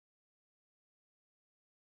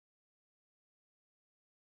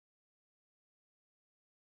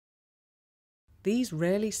These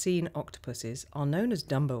rarely seen octopuses are known as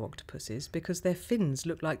Dumbo octopuses because their fins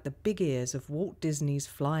look like the big ears of Walt Disney's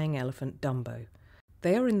flying elephant Dumbo.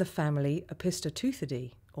 They are in the family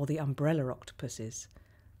Opisthotoothidae, or the umbrella octopuses.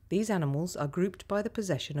 These animals are grouped by the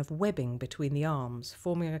possession of webbing between the arms,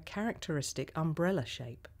 forming a characteristic umbrella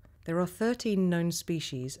shape. There are 13 known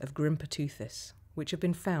species of Grimpoteuthis, which have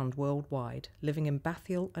been found worldwide, living in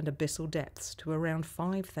bathyal and abyssal depths to around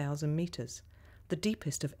 5,000 metres, the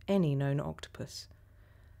deepest of any known octopus.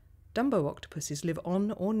 Dumbo octopuses live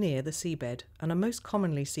on or near the seabed and are most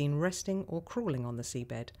commonly seen resting or crawling on the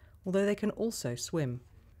seabed, although they can also swim.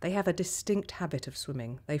 They have a distinct habit of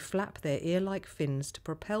swimming. They flap their ear-like fins to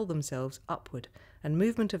propel themselves upward, and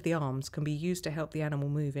movement of the arms can be used to help the animal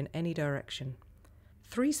move in any direction.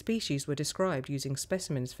 3 species were described using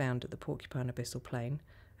specimens found at the Porcupine Abyssal Plain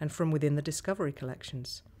and from within the Discovery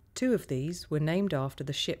collections. 2 of these were named after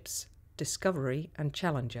the ships Discovery and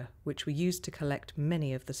Challenger, which were used to collect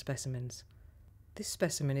many of the specimens. This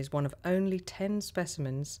specimen is one of only 10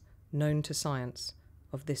 specimens known to science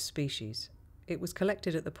of this species. It was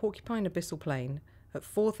collected at the Porcupine Abyssal Plain at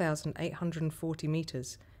 4,840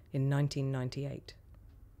 metres in 1998.